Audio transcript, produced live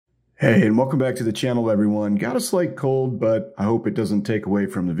Hey, and welcome back to the channel, everyone. Got a slight cold, but I hope it doesn't take away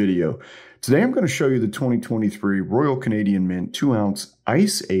from the video. Today, I'm going to show you the 2023 Royal Canadian Mint 2-ounce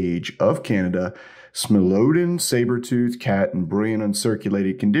Ice Age of Canada Smilodon Sabre-tooth cat in brilliant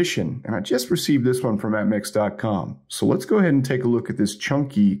uncirculated condition. And I just received this one from atmex.com. So let's go ahead and take a look at this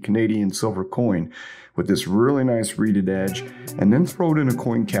chunky Canadian silver coin with this really nice reeded edge, and then throw it in a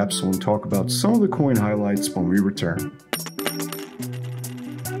coin capsule and talk about some of the coin highlights when we return.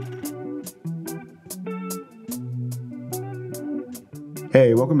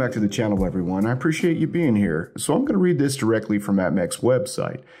 Hey, welcome back to the channel, everyone. I appreciate you being here. So I'm going to read this directly from ATMEX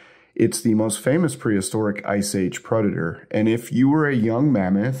website. It's the most famous prehistoric Ice Age predator, and if you were a young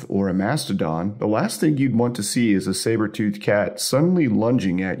mammoth or a mastodon, the last thing you'd want to see is a saber-toothed cat suddenly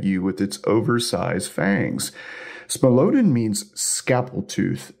lunging at you with its oversized fangs. Smilodon means scalpel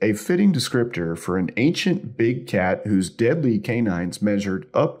tooth, a fitting descriptor for an ancient big cat whose deadly canines measured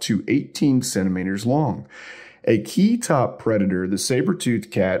up to 18 centimeters long. A key top predator, the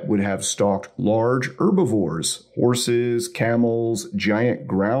saber-toothed cat would have stalked large herbivores, horses, camels, giant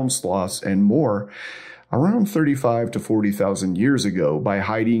ground sloths, and more, around 35 to 40,000 years ago by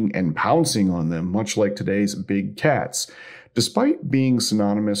hiding and pouncing on them, much like today's big cats. Despite being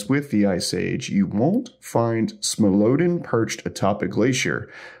synonymous with the Ice Age, you won't find Smilodon perched atop a glacier.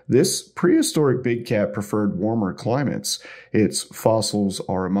 This prehistoric big cat preferred warmer climates. Its fossils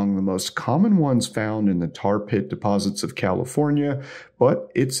are among the most common ones found in the tar pit deposits of California, but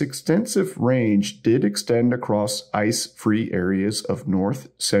its extensive range did extend across ice-free areas of North,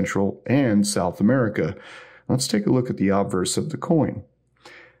 Central, and South America. Let's take a look at the obverse of the coin.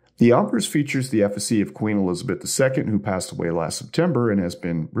 The obverse features the effigy of Queen Elizabeth II, who passed away last September and has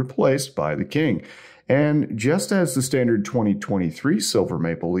been replaced by the King. And just as the standard 2023 silver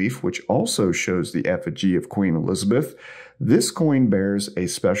maple leaf, which also shows the effigy of Queen Elizabeth, this coin bears a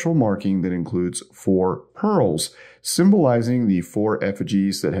special marking that includes 4 pearls, symbolizing the 4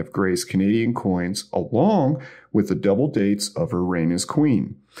 effigies that have graced Canadian coins, along with the double dates of her reign as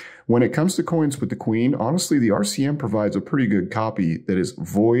queen. When it comes to coins with the Queen, honestly, the RCM provides a pretty good copy that is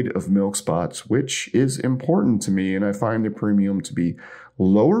void of milk spots, which is important to me, and I find the premium to be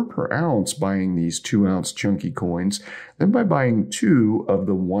lower per ounce buying these 2-ounce chunky coins than by buying 2 of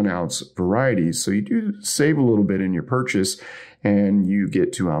the 1-ounce varieties. So you do save a little bit in your purchase, and you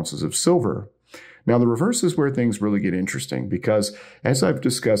get 2 ounces of silver. Now, the reverse is where things really get interesting because, as I've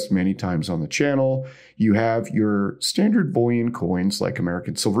discussed many times on the channel, you have your standard bullion coins like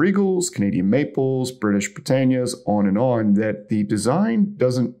American Silver Eagles, Canadian Maples, British Britannias, on, that the design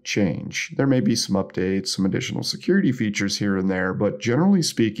doesn't change. There may be some updates, some additional security features here and there, but generally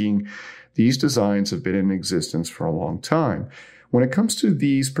speaking, these designs have been in existence for a long time. When it comes to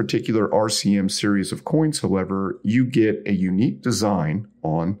these particular RCM series of coins, however, you get a unique design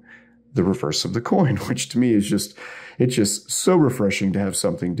on the reverse of the coin, which to me is it's just so refreshing to have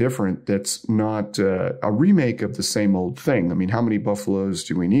something different that's not a remake of the same old thing. I mean, how many buffaloes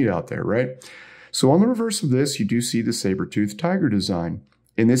do we need out there, right? So on the reverse of this, you do see the saber-toothed tiger design.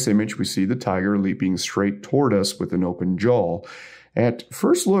 In this image, we see the tiger leaping straight toward us with an open jaw. At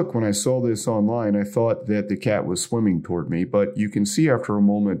first look, when I saw this online, I thought that the cat was swimming toward me, but you can see after a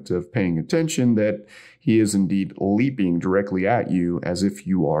moment of paying attention that he is indeed leaping directly at you as if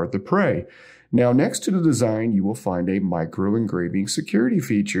you are the prey. Now, next to the design, you will find a micro-engraving security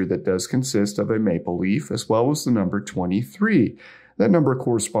feature that does consist of a maple leaf as well as the number 23. That number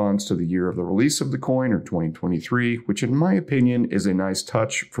corresponds to the year of the release of the coin, or 2023, which in my opinion is a nice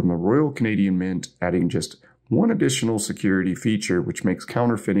touch from the Royal Canadian Mint, adding just one additional security feature, which makes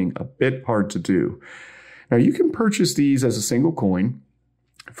counterfeiting a bit hard to do. Now, you can purchase these as a single coin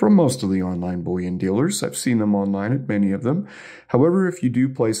from most of the online bullion dealers. I've seen them online at many of them. However, if you do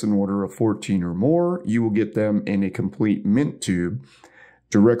place an order of 14 or more, you will get them in a complete mint tube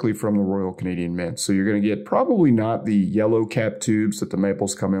directly from the Royal Canadian Mint. So you're going to get probably not the yellow cap tubes that the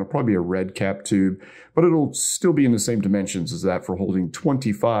maples come in. It'll probably be a red cap tube, but it'll still be in the same dimensions as that for holding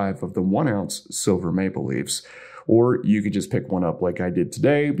 25 of the 1-ounce silver maple leaves. Or you could just pick one up like I did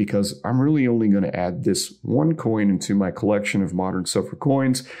today, because I'm really only going to add this one coin into my collection of modern silver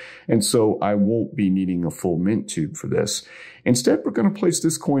coins, and so I won't be needing a full mint tube for this. Instead, we're going to place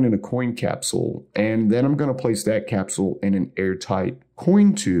this coin in a coin capsule, and then I'm going to place that capsule in an airtight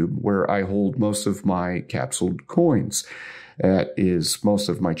coin tube where I hold most of my capsuled coins. That is most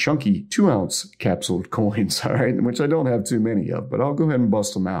of my chunky 2-ounce capsuled coins, all right, which I don't have too many of, but I'll go ahead and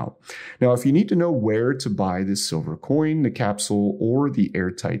bust them out. Now, if you need to know where to buy this silver coin, the capsule, or the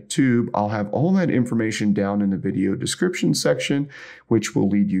airtight tube, I'll have all that information down in the video description section, which will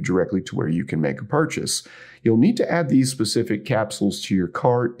lead you directly to where you can make a purchase. You'll need to add these specific capsules to your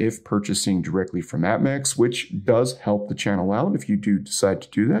cart if purchasing directly from APMEX, which does help the channel out if you do decide to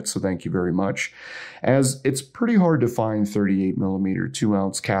do that, so thank you very much. As it's pretty hard to find 38mm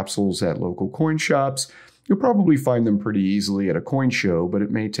 2-ounce capsules at local coin shops. You'll probably find them pretty easily at a coin show, but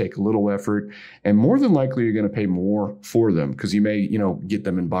it may take a little effort, and more than likely you're going to pay more for them because you may, get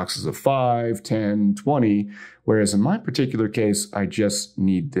them in boxes of 5, 10, 20, whereas in my particular case, I just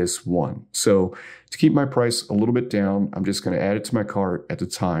need this one. So to keep my price a little bit down, I'm just going to add it to my cart at the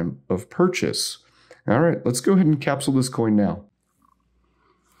time of purchase. All right, let's go ahead and capsule this coin now.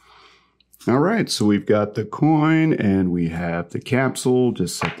 All right, so we've got the coin and we have the capsule.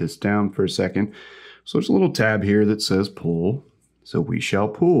 Just set this down for a second. So there's a little tab here that says pull. So we shall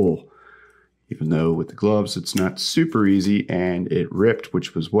pull. Even though with the gloves it's not super easy and it ripped,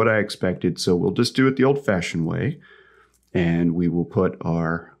 which was what I expected. So we'll just do it the old-fashioned way. And we will put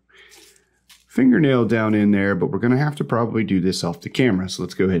our fingernail down in there, but we're going to have to probably do this off the camera. So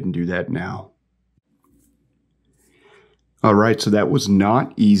let's go ahead and do that now. All right, so that was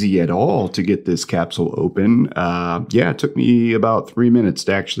not easy at all to get this capsule open. Yeah, it took me about 3 minutes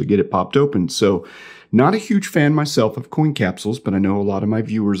to actually get it popped open. So not a huge fan myself of coin capsules, but I know a lot of my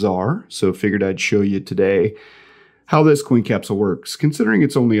viewers are. So figured I'd show you today how this coin capsule works, considering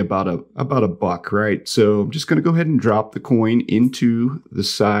it's only about a buck, right? So I'm just going to go ahead and drop the coin into the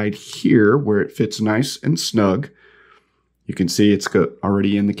side here where it fits nice and snug. You can see it's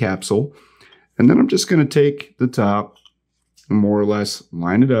already in the capsule. And then I'm just going to take the top, more or less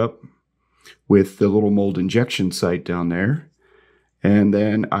line it up with the little mold injection site down there. And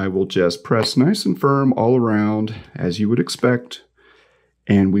then I will just press nice and firm all around as you would expect.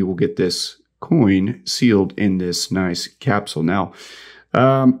 And we will get this coin sealed in this nice capsule. Now,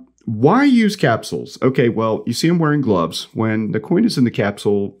 why use capsules? Okay, well, you see I'm wearing gloves. When the coin is in the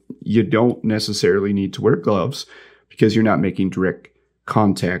capsule, you don't necessarily need to wear gloves because you're not making direct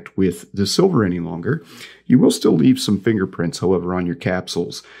contact with the silver any longer. You will still leave some fingerprints, however, on your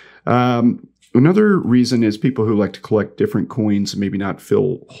capsules. Another reason is people who like to collect different coins and maybe not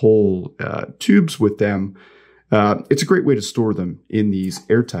fill whole tubes with them. It's a great way to store them in these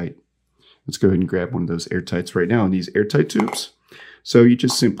airtight. Let's go ahead and grab one of those airtights right now in these airtight tubes. So you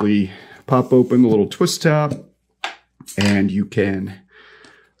just simply pop open the little twist top and you can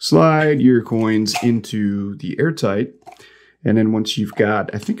slide your coins into the airtight. And then once you've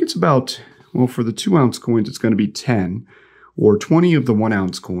got, I think it's about, well, for the 2-ounce coins, it's going to be 10 or 20 of the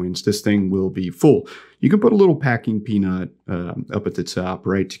 1-ounce coins. This thing will be full. You can put a little packing peanut up at the top,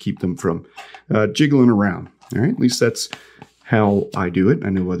 right, to keep them from jiggling around. All right, at least that's how I do it. I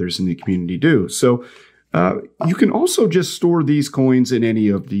know others in the community do. So you can also just store these coins in any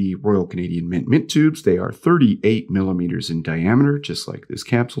of the Royal Canadian Mint tubes. They are 38mm in diameter, just like this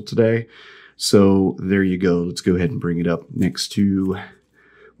capsule today. So there you go. Let's go ahead and bring it up next to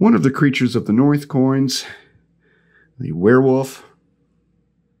one of the Creatures of the North coins, the werewolf.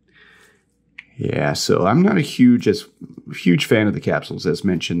 Yeah, so I'm not a huge fan of the capsules, as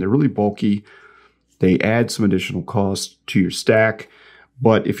mentioned. They're really bulky. They add some additional cost to your stack.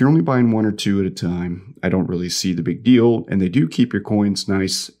 But if you're only buying 1 or 2 at a time, I don't really see the big deal. And they do keep your coins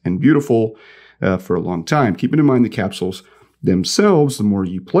nice and beautiful for a long time. Keeping in mind the capsules themselves, the more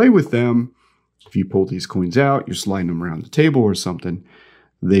you play with them, if you pull these coins out, you're sliding them around the table or something,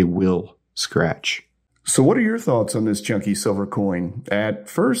 they will scratch. So what are your thoughts on this chunky silver coin? At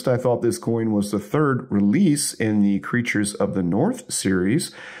first, I thought this coin was the 3rd release in the Creatures of the North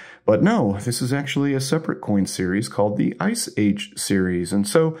series, but no, this is actually a separate coin series called the Ice Age series. And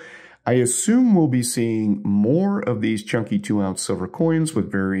so I assume we'll be seeing more of these chunky 2-ounce silver coins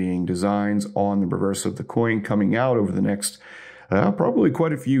with varying designs on the reverse of the coin coming out over the next probably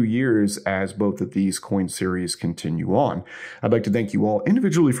quite a few years as both of these coin series continue on. I'd like to thank you all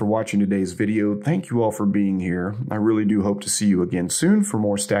individually for watching today's video. Thank you all for being here. I really do hope to see you again soon for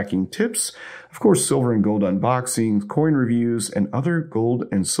more stacking tips, of course, silver and gold unboxings, coin reviews, and other gold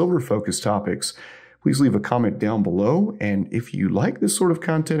and silver focused topics. Please leave a comment down below, and if you like this sort of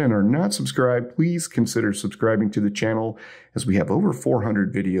content and are not subscribed, please consider subscribing to the channel as we have over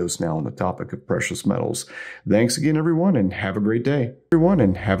 400 videos now on the topic of precious metals. Thanks again, everyone, and have a great day.